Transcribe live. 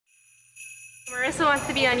Marissa wants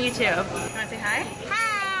to be on YouTube. You want to say hi?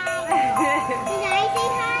 Hi! Can I say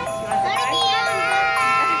hi?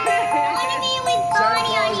 I want to be with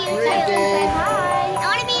Bonnie on YouTube. I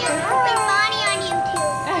want to be with Bonnie on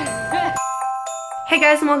YouTube. Hey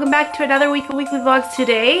guys, and welcome back to another week of weekly vlogs.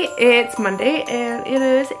 Today it's Monday and it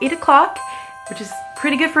is 8 o'clock, which is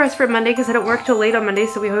pretty good for us for Monday because I don't work till late on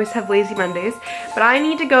Mondays, so we always have lazy Mondays. But I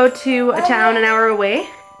need to go to a town an hour away.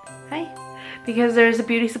 Hi. Because there's a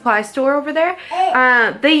beauty supply store over there.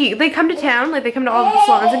 They come to town, like they come to all the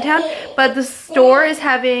salons in town, but the store is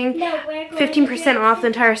having 15% off the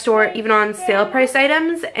entire store, even on sale price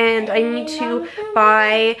items, and I need to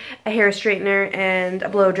buy a hair straightener and a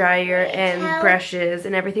blow dryer and brushes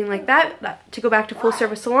and everything like that to go back to full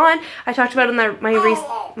service salon. I talked about in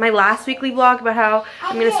my last weekly vlog about how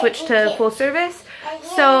I'm going to switch to full service.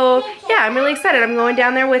 So yeah, I'm really excited. I'm going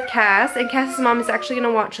down there with Cass, and Cass's mom is actually going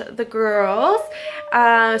to watch the girls.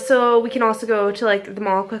 So we can also go to like the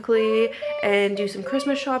mall quickly and do some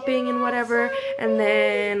Christmas shopping and whatever. And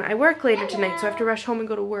then I work later tonight, so I have to rush home and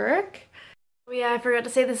go to work. Oh yeah, I forgot to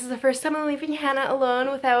say this is the first time I'm leaving Hannah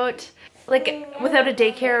alone without a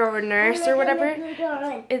daycare or a nurse or whatever.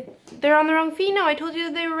 They're on the wrong feet now. I told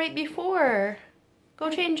you they were right before. Go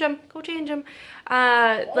change them. Go change them.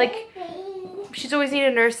 She's always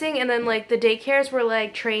needed nursing, and then like the daycares were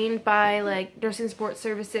like trained by like nursing support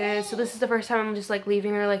services. So this is the first time I'm just like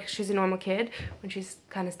leaving her like she's a normal kid, when she's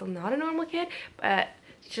kind of still not a normal kid, but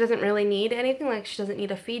she doesn't really need anything. Like she doesn't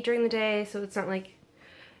need a feed during the day, so it's not like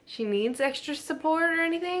she needs extra support or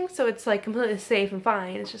anything. So it's like completely safe and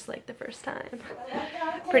fine. It's just like the first time.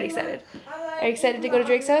 Pretty excited. Are you excited to go to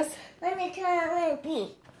Drake's house? Let me try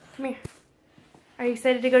Come here. Are you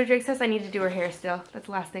excited to go to Drake's house? I need to do her hair still. That's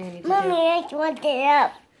the last thing I need to do. Mommy, I want to sit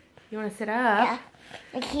up. You want to sit up? Yeah.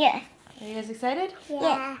 Like here. Are you guys excited?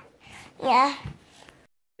 Yeah. Yeah.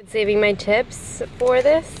 Been saving my tips for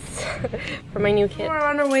this, for my new kid. We're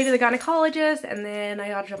on our way to the gynecologist, and then I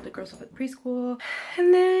gotta drop the girls off at preschool.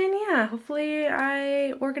 And then, yeah, hopefully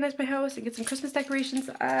I organize my house and get some Christmas decorations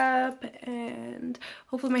up, and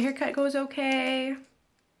hopefully my haircut goes okay.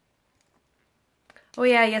 Oh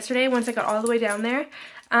yeah, yesterday, once I got all the way down there,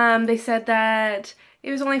 they said that it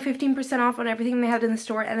was only 15% off on everything they had in the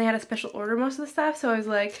store, and they had a special order most of the stuff. So I was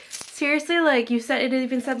like, seriously? Like, you said, it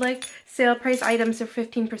even said like sale price items are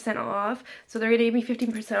 15% off. So they're gonna give me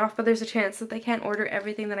 15% off, but there's a chance that they can't order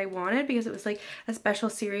everything that I wanted because it was like a special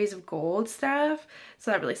series of gold stuff.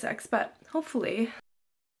 So that really sucks, but hopefully.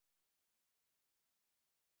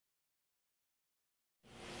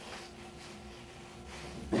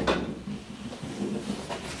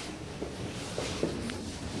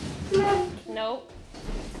 Nope.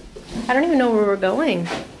 I don't even know where we're going.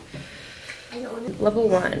 Level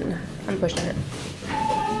 1. I'm pushing it.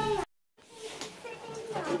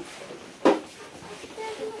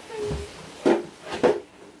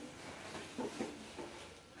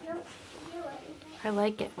 I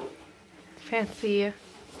like it. Fancy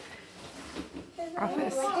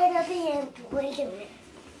office.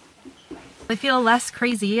 I feel less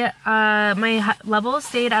crazy. My levels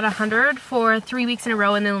stayed at 100 for 3 weeks in a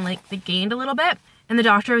row, and then like they gained a little bit. And the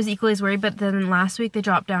doctor was equally as worried, but then last week they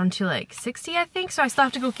dropped down to like 60, I think. So I still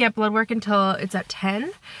have to go get blood work until it's at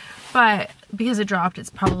 10. But because it dropped, it's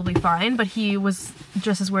probably fine. But he was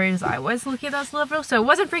just as worried as I was looking at those levels. So I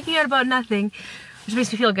wasn't freaking out about nothing, which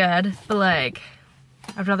makes me feel good. But like,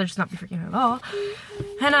 I'd rather just not be freaking out at all.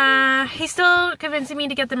 And he's still convincing me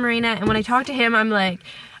to get the Marina. And when I talk to him, I'm like,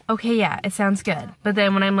 okay, yeah, it sounds good. But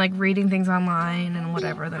then when I'm like reading things online and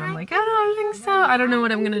whatever, then I'm like, I don't think so. I don't know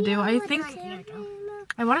what I'm gonna do. I think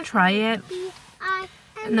I want to try it.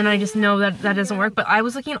 And then I just know that that doesn't work. But I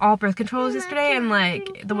was looking at all birth controls yesterday, and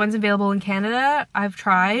like the ones available in Canada, I've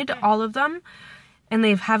tried all of them, and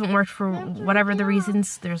they haven't worked for whatever the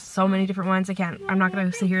reasons. There's so many different ones. I'm not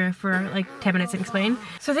gonna sit here for like 10 minutes and explain.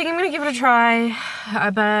 So I think I'm gonna give it a try,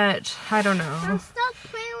 but I don't know.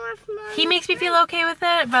 He makes me feel okay with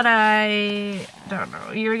it, but I don't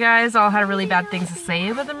know. You guys all had really bad things to say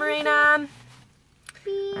about the Marina. I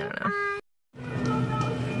don't know.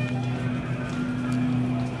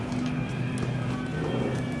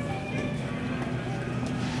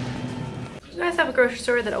 You guys have a grocery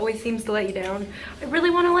store that always seems to let you down. I really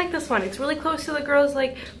want to like this one. It's really close to the girls'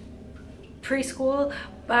 like preschool,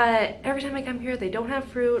 but every time I come here they don't have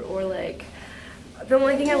fruit or like. The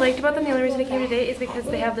only thing I liked about them, the only reason I came today is because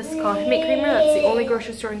they have this coffee mate creamer. That's the only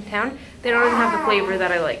grocery store in town. They don't even have the flavor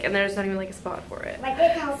that I like, and there's not even like a spot for it.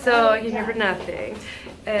 So I came here for nothing.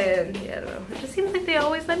 And yeah, I don't know. It just seems like they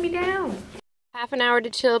always let me down. Half an hour to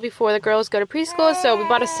chill before the girls go to preschool, so we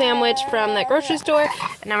bought a sandwich from that grocery store,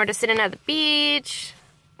 and now we're just sitting at the beach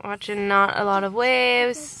watching not a lot of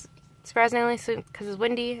waves. Surprisingly, because it's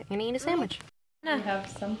windy, I'm gonna eat a sandwich. We have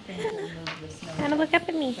something to remove the snow. Anna, look up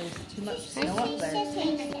at me. There's too much snow up there.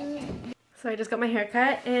 So I just got my hair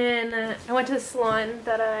cut, and I went to the salon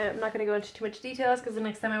that I'm not going to go into too much details because the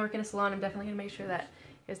next time I work in a salon, I'm definitely going to make sure that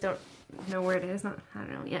you guys don't know where it is. I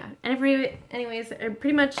don't know, yeah. And anyways,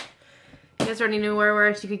 pretty much, you guys already knew where I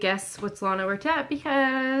worked. You could guess what salon I worked at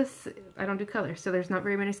because I don't do color. So there's not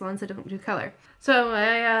very many salons that don't do color. So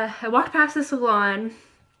I walked past the salon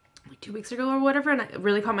like 2 weeks ago or whatever, and it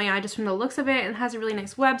really caught my eye just from the looks of it, and it has a really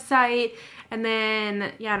nice website. And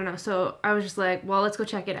then, yeah, I don't know, so I was just like, well, let's go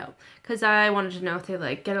check it out, because I wanted to know if they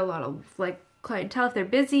like get a lot of like clientele, if they're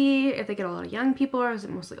busy, if they get a lot of young people, or is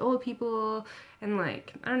it mostly old people, and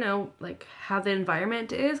like, I don't know, like how the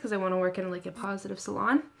environment is, because I want to work in like a positive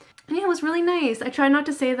salon. And yeah, it was really nice. I tried not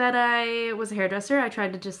to say that I was a hairdresser. I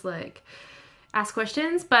tried to just like ask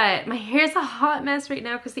questions, but my hair's a hot mess right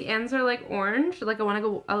now because the ends are like orange. Like I want to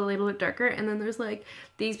go a little bit darker, and then there's like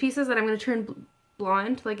these pieces that I'm going to turn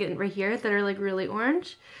blonde, like right here, that are like really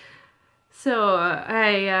orange. So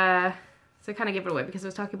I kind of gave it away because I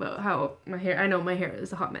was talking about how my hair, I know my hair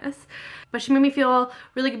is a hot mess. But she made me feel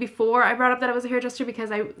really good before I brought up that I was a hairdresser,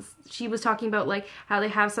 because she was talking about like how they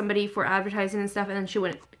have somebody for advertising and stuff, and then she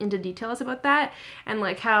went into details about that, and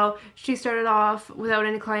like how she started off without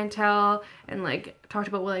any clientele, and like talked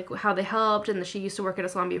about like how they helped, and that she used to work at a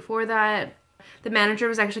salon before that. The manager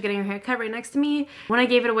was actually getting her hair cut right next to me. When I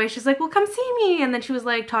gave it away, she's like, well, come see me. And then she was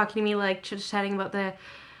like talking to me, like chatting about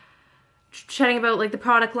like the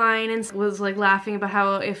product line, and was like laughing about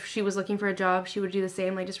how if she was looking for a job, she would do the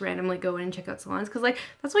same, like just randomly go in and check out salons, because like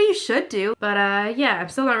that's what you should do. But yeah, I'm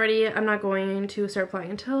still not ready. I'm not going to start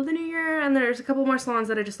applying until the new year, and there's a couple more salons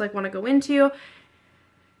that I just like want to go into.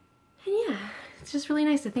 And yeah, it's just really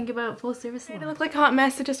nice to think about full service salons. I look like a hot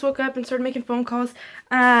mess. I just woke up and started making phone calls.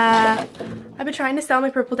 I've been trying to sell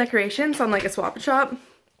my purple decorations on like a swap and shop,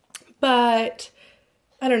 but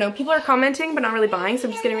I don't know, people are commenting but not really buying, so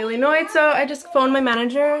I'm just getting really annoyed. So I just phoned my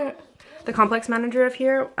manager, the complex manager of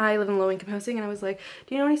here. I live in low income housing, and I was like,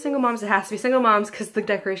 do you know any single moms? It has to be single moms because the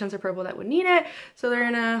decorations are purple that would need it. So they're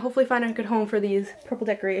gonna hopefully find a good home for these purple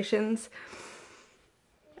decorations.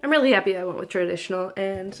 I'm really happy I went with traditional,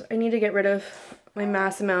 and I need to get rid of my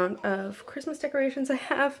mass amount of Christmas decorations I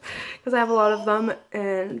have, because I have a lot of them.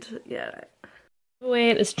 And yeah,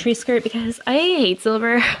 away this tree skirt because I hate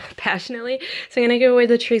silver passionately, so I'm gonna give away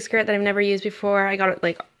the tree skirt that I've never used before. I got it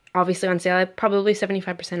like obviously on sale, probably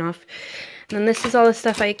 75% off. And then this is all the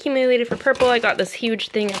stuff I accumulated for purple. I got this huge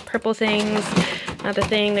thing of purple things. Another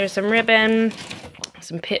thing, there's some ribbon,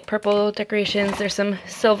 some purple decorations, there's some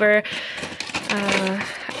silver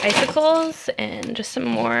icicles, and just some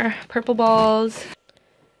more purple balls.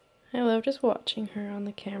 I love just watching her on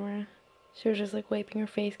the camera. She was just like wiping her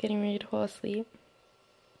face, getting ready to fall asleep.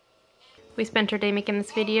 We spent our day making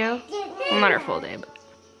this video. Well, not our full day, but.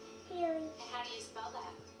 How do you spell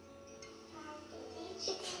that?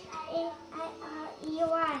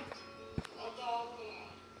 H-A-I-R-E-Y.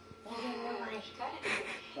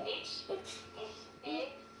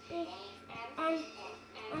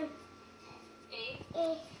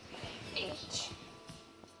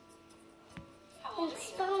 It's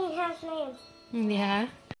spelling half name. Yeah.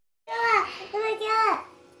 Oh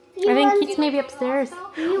I think it's maybe upstairs.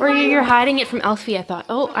 Or you're hiding it from Elfie, I thought.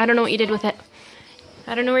 Oh, I don't know what you did with it.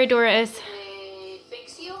 I don't know where Dora is. Do they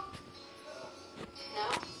fix you? No?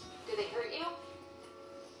 Do they hurt you?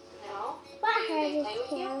 No? What Do they play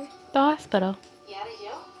with you? The hospital. Yeah, they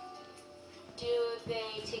do. Do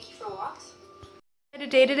they take you for walks? I had a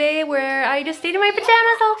day today where I just stayed in my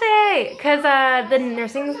pajamas all day, because the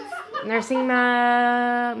nursing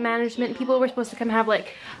management people were supposed to come have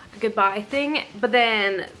like a goodbye thing, but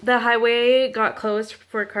then the highway got closed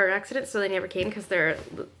for a car accident, so they never came because they're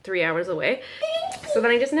 3 hours away. So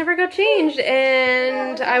then I just never got changed,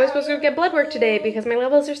 and I was supposed to go get blood work today because my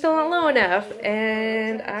levels are still not low enough,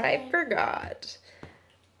 and I forgot.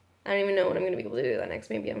 I don't even know when I'm going to be able to do that next.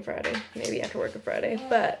 Maybe on Friday. Maybe after work on Friday.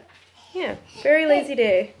 But yeah, very lazy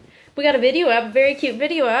day. We got a video up, very cute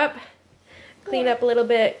video up. Cleaned up a little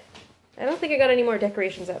bit. I don't think I got any more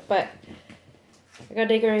decorations up, but I got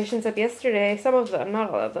decorations up yesterday. Some of them,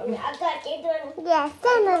 not all of them. Yeah,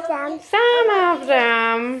 some of them. Some of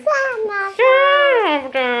them. Some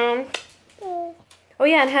of them. Oh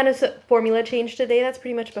yeah, and Hannah's formula changed today. That's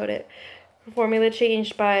pretty much about it. Her formula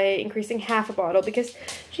changed by increasing half a bottle because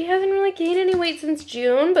she hasn't really gained any weight since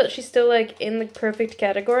June, but she's still like in the perfect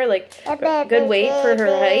category, like good weight for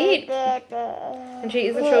her height. And she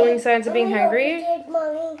isn't showing signs of being hungry.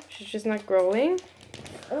 She's just not growing.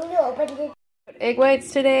 Egg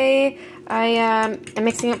whites today. I'm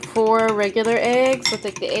mixing up 4 regular eggs with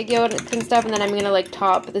like the egg yolk and stuff, and then I'm gonna like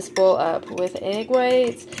top this bowl up with egg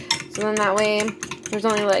whites. So then that way there's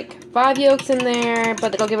only like 5 yolks in there,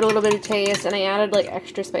 but it'll give it a little bit of taste. And I added like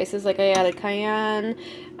extra spices, like I added cayenne,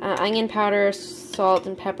 onion powder, salt,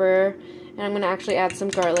 and pepper. And I'm gonna actually add some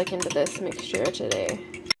garlic into this mixture today.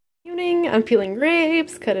 Evening, I'm peeling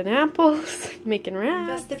grapes, cutting apples, making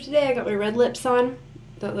wraps. Festive today. I got my red lips on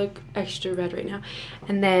that look extra red right now,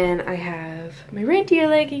 and then I have my reindeer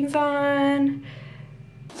leggings on.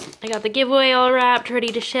 I got the giveaway all wrapped, ready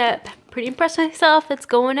to ship. Pretty impressed with myself. It's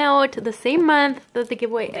going out the same month that the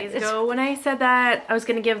giveaway is. Days ago, when I said that I was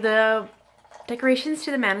gonna give the decorations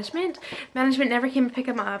to the management never came to pick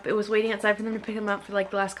them up. It was waiting outside for them to pick them up for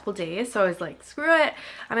like the last couple days, so I was like, screw it,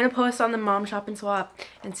 I'm gonna post on the Mom Shop and Swap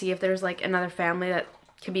and see if there's like another family that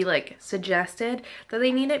can be like suggested that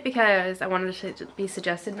they need it, because I wanted it to be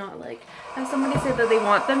suggested, not like have somebody say that they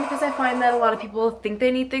want them, because I find that a lot of people think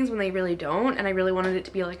they need things when they really don't, and I really wanted it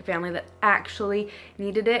to be like a family that actually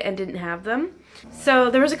needed it and didn't have them.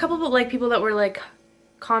 So there was a couple of like people that were like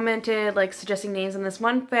commented like suggesting names, and this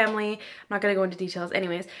one family, I'm not gonna go into details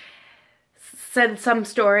anyways, said some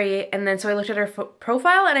story, and then so I looked at her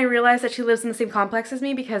profile and I realized that she lives in the same complex as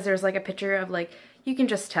me, because there's like a picture of like, you can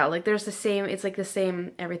just tell like there's the same, it's like the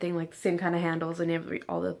same everything, like the same kind of handles in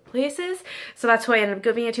all the places. So that's who I ended up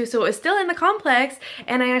giving it to. So it was still in the complex,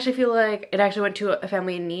 and I actually feel like it actually went to a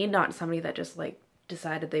family in need, not somebody that just like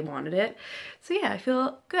decided they wanted it. So yeah, I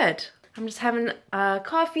feel good. I'm just having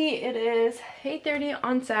coffee. It is 8:30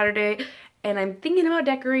 on Saturday, and I'm thinking about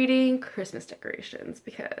decorating Christmas decorations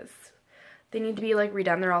because they need to be like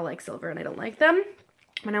redone. They're all like silver and I don't like them.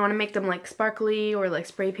 And I want to make them like sparkly or like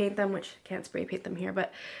spray paint them, which I can't spray paint them here,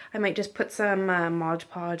 but I might just put some Mod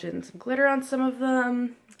Podge and some glitter on some of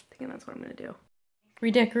them. I think that's what I'm going to do.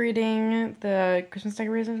 Redecorating the Christmas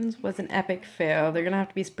decorations was an epic fail. They're going to have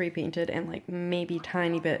to be spray painted and like maybe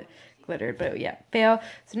tiny bit glittered, but yeah, fail.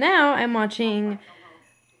 So now I'm watching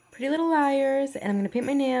Pretty Little Liars, and I'm going to paint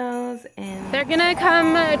my nails, and they're going to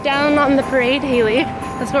come down on the parade, Haley.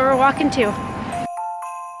 That's what we're walking to.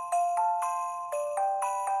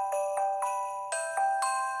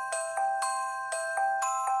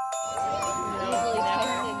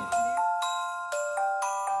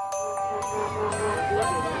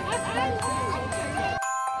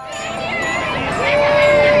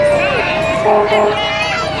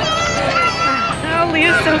 Oh,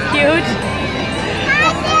 Leah's so cute.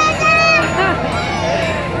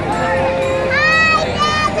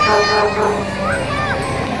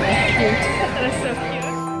 That is so cute.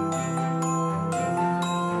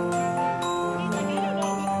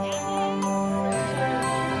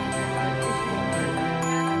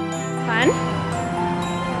 Fun?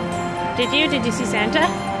 Did you see Santa?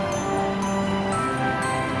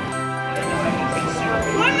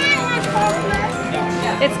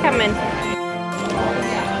 It's coming. Yeah,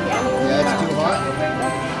 it's too hot.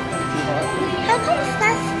 How come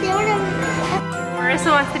that's still in?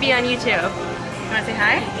 Marissa wants to be on YouTube. You want to say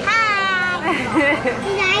hi? Hi!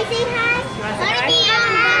 Can I say hi?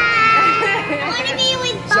 I want to be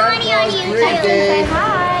with Bonnie on YouTube. Say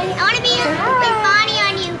hi. I want to be with Bonnie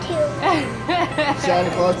on YouTube.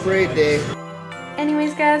 Santa Claus Parade Day.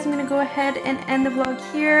 Anyways, guys, I'm gonna go ahead and end the vlog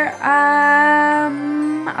here.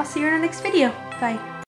 I'll see you in the next video. Bye.